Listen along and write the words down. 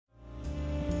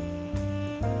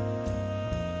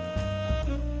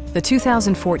the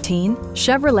 2014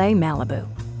 Chevrolet Malibu.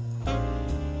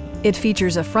 It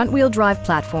features a front-wheel drive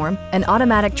platform, an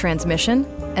automatic transmission,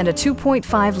 and a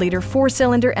 2.5-liter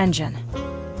four-cylinder engine.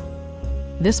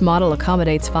 This model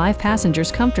accommodates 5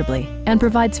 passengers comfortably and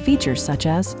provides features such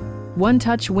as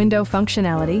one-touch window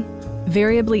functionality,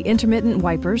 variably intermittent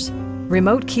wipers,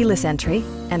 remote keyless entry,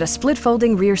 and a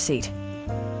split-folding rear seat.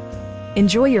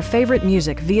 Enjoy your favorite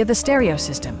music via the stereo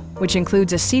system, which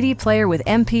includes a CD player with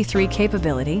MP3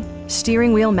 capability,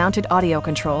 steering wheel mounted audio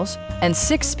controls, and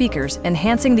 6 speakers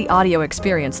enhancing the audio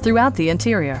experience throughout the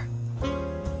interior.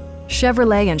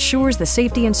 Chevrolet ensures the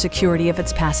safety and security of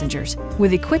its passengers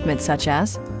with equipment such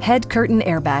as head curtain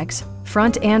airbags,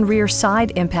 front and rear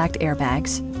side impact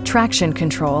airbags, traction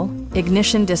control,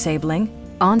 ignition disabling,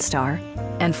 OnStar,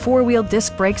 and 4-wheel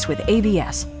disc brakes with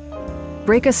ABS.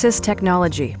 Brake Assist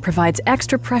technology provides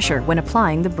extra pressure when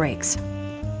applying the brakes.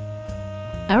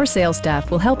 Our sales staff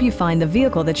will help you find the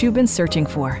vehicle that you've been searching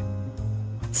for.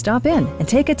 Stop in and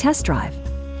take a test drive.